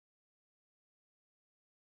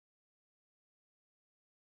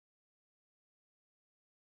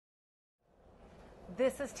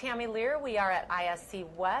This is Tammy Lear. We are at ISC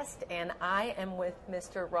West, and I am with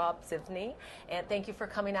Mr. Rob Zivney. And thank you for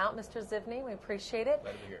coming out, Mr. Zivney. We appreciate it.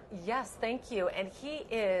 Glad to be here. Yes, thank you. And he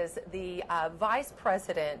is the Vice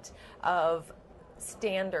President of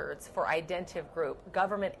Standards for Identiv Group,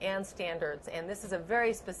 Government and Standards. And this is a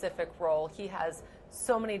very specific role. He has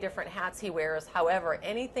so many different hats he wears. However,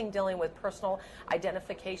 anything dealing with personal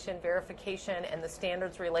identification, verification, and the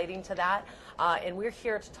standards relating to that. And we're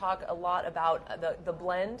here to talk a lot about the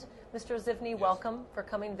blend. Mr. Zivney, yes. Welcome for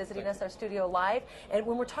coming, visiting us, our studio live. And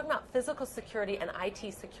when we're talking about physical security and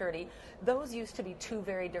IT security, those used to be two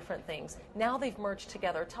very different things. Now they've merged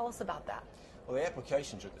together. Tell us about that. Well, the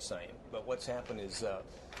applications are the same, but what's happened is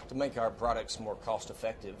to make our products more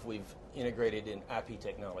cost-effective, we've integrated in IP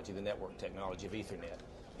technology, the network technology of Ethernet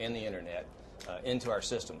and the Internet into our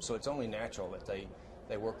system. So it's only natural that they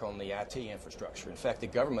work on the IT infrastructure. In fact, the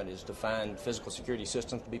government has defined physical security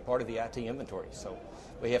systems to be part of the IT inventory. So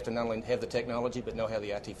we have to not only have the technology, but know how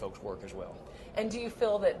the IT folks work as well. And do you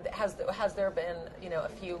feel that has there been, you know, a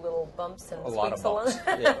few little bumps and a lot of bumps?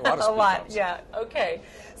 Yeah, a lot of a lot, bumps. yeah. Okay.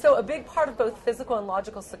 So a big part of both physical and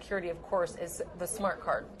logical security, of course, is the smart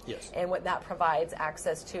card. Yes. And what that provides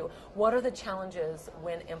access to. What are the challenges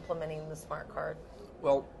when implementing the smart card?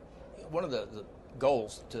 Well, one of the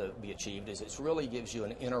goals to be achieved is it really gives you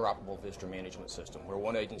an interoperable visitor management system where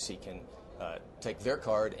one agency can take their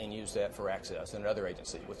card and use that for access and another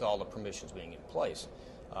agency with all the permissions being in place.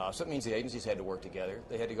 So it means the agencies had to work together.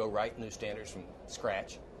 They had to go write new standards from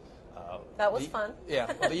scratch. That was fun.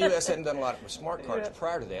 Yeah, well, the U.S. hadn't done a lot with smart cards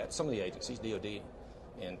prior to that. Some of the agencies, DOD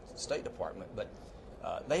and State Department, but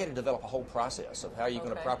they had to develop a whole process of how you're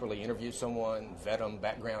going to properly interview someone, vet them,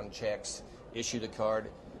 background checks, issue the card.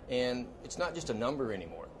 And it's not just a number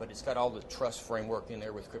anymore, but it's got all the trust framework in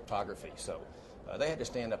there with cryptography. So they had to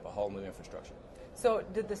stand up a whole new infrastructure. So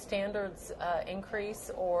did the standards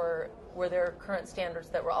increase, or were there current standards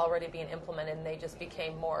that were already being implemented and they just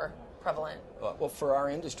became more prevalent? Well, for our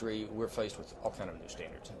industry, we're faced with all kind of new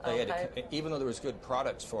standards. They had to, even though there was good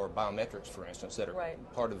products for biometrics, for instance, that are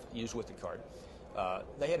part of used with the card,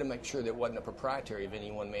 they had to make sure that it wasn't a proprietary of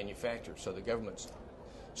any one manufacturer. So the government's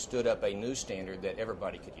stood up a new standard that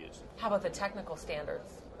everybody could use. How about the technical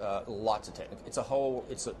standards? Lots of technical. It's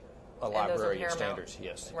a library of standards,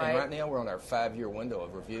 yes. Right. And right now we're on our 5-year window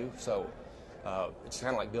of review, so it's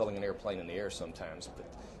kind of like building an airplane in the air sometimes.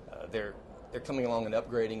 But they're coming along and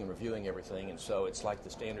upgrading and reviewing everything, and so it's like the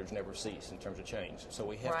standards never cease in terms of change. So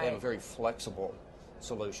we have to have a very flexible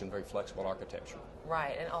solution, very flexible architecture.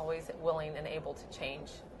 Right, and always willing and able to change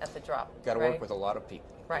at the drop. Got to work with a lot of people.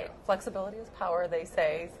 Right. Yeah. Flexibility is power, they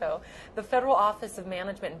say. So the Federal Office of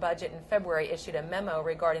Management and Budget in February issued a memo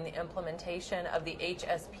regarding the implementation of the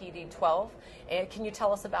HSPD-12. And can you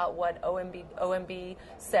tell us about what OMB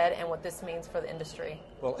said and what this means for the industry?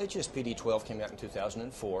 Well, HSPD-12 came out in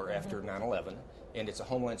 2004 after 9/11, and it's a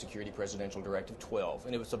Homeland Security Presidential Directive 12.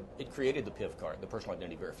 And it created the PIV card, the Personal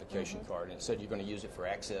Identity Verification card, and it said you're going to use it for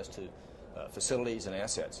access to facilities and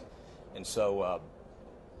assets. And so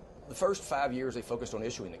the first 5 years they focused on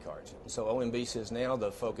issuing the cards. And so OMB says now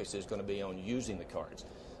the focus is going to be on using the cards.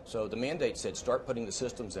 So the mandate said start putting the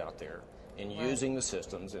systems out there and using the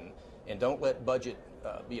systems, and don't let budget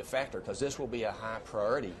be a factor, because this will be a high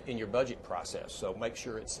priority in your budget process. So make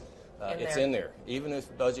sure it's in there. Even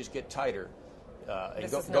if budgets get tighter,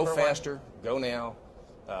 go faster, go now.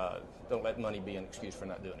 Don't let money be an excuse for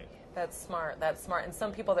not doing it. That's smart. That's smart. And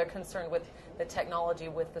some people, they're concerned with the technology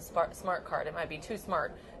with the smart card. It might be too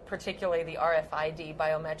smart, particularly the RFID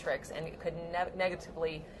biometrics, and it could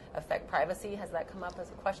negatively affect privacy. Has that come up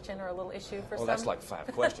as a question or a little issue for some? Well, that's like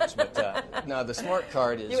 5 questions. But no, the smart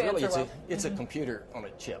card is really, it's a computer on a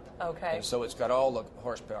chip. Okay. And so it's got all the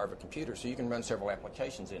horsepower of a computer, so you can run several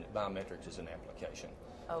applications in it. Biometrics is an application.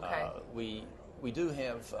 Okay. We do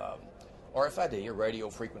have RFID, or radio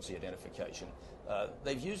frequency identification.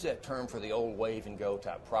 They've used that term for the old wave and go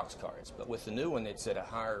type prox cards, but with the new one, it's at a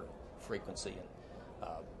higher frequency.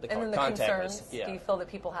 They call it contactless. Do you feel that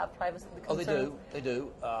people have privacy concerns? Oh, they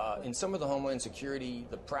do. In some of the Homeland Security,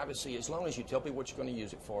 the privacy, as long as you tell people what you're going to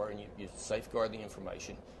use it for and you safeguard the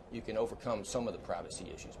information, you can overcome some of the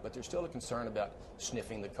privacy issues. But there's still a concern about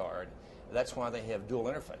sniffing the card. That's why they have dual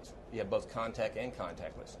interface. You have both contact and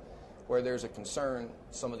contactless. Where there's a concern,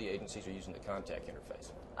 some of the agencies are using the contact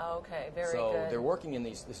interface. Okay, very good. So they're working in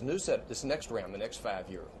this next round, the next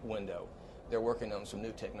 5-year window. They're working on some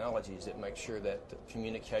new technologies that make sure that the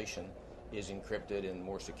communication is encrypted and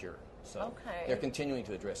more secure. So they're continuing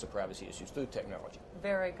to address the privacy issues through technology.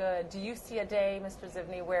 Very good. Do you see a day, Mr.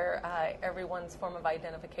 Zivney, where everyone's form of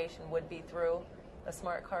identification would be through a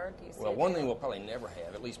smart card? Do you see one thing we'll probably never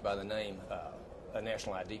have, at least by the name, a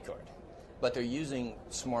national ID card. But they're using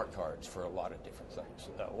smart cards for a lot of different things.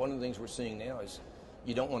 One of the things we're seeing now is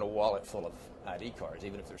you don't want a wallet full of ID cards,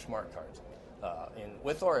 even if they're smart cards. And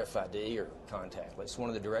with RFID or contactless, one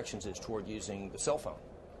of the directions is toward using the cell phone.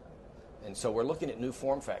 And so we're looking at new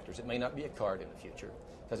form factors. It may not be a card in the future,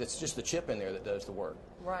 because it's just the chip in there that does the work.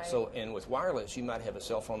 Right. So, and with wireless, you might have a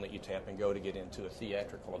cell phone that you tap and go to get into a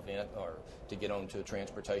theatrical event, or to get onto a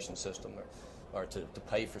transportation system, or to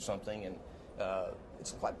pay for something. And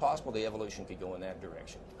it's quite possible the evolution could go in that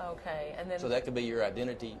direction. Okay, and then so that could be your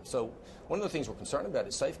identity. So one of the things we're concerned about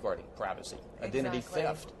is safeguarding privacy, identity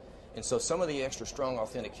theft. And so some of the extra strong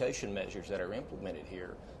authentication measures that are implemented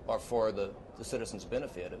here are for the citizens'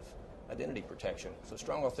 benefit of identity protection. So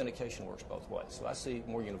strong authentication works both ways. So I see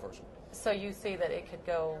more universal. So you see that it could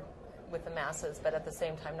go with the masses, but at the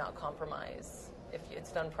same time not compromise if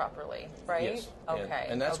it's done properly, right? Yes. Okay.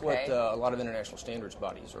 And that's what a lot of international standards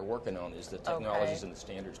bodies are working on, is the technologies and the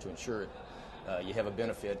standards to ensure you have a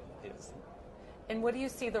benefit. And what do you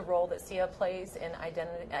see the role that SIA plays in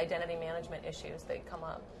identity management issues that come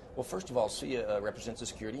up? Well, first of all, SIA represents the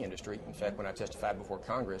security industry. In fact, when I testified before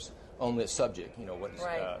Congress on this subject, what is,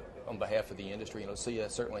 on behalf of the industry, SIA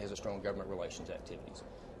certainly has a strong government relations activities.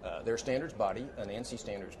 They're a standards body, an ANSI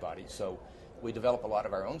standards body, so we develop a lot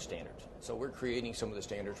of our own standards. So we're creating some of the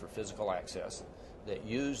standards for physical access that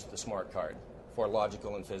use the smart card for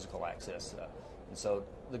logical and physical access. And so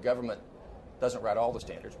the government doesn't write all the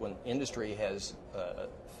standards. When industry has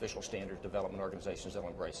official standards development organizations, they'll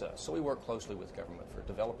embrace us. So we work closely with government for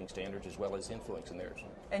developing standards as well as influencing theirs.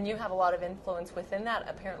 And you have a lot of influence within that.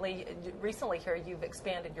 Apparently, recently here, you've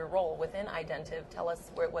expanded your role within Identiv. Tell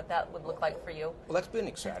us what that would look like for you. Well, that's been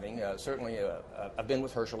exciting. Certainly, I've been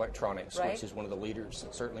with Hersch Electronics, which is one of the leaders,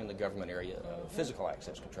 certainly in the government area, of physical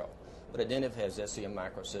access control. But Identiv has SCM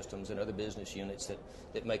Microsystems and other business units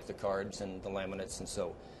that make the cards and the laminates, and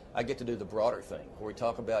so I get to do the broader thing, where we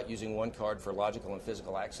talk about using one card for logical and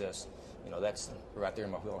physical access. That's right there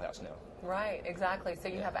in my wheelhouse now. Right, exactly. So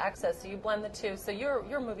you have access, so you blend the two. So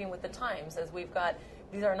you're moving with the times, as we've got,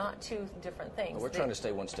 these are not two different things. Well, we're trying to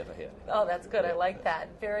stay one step ahead. Oh, that's good. I like that.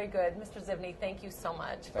 Very good. Mr. Zivney, thank you so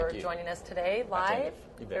much for joining us today live.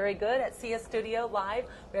 Very good at SIA Studio Live.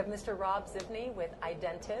 We have Mr. Rob Zivney with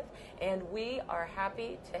Identiv, and we are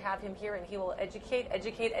happy to have him here, and he will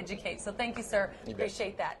educate. So thank you, sir.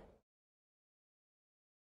 Appreciate that.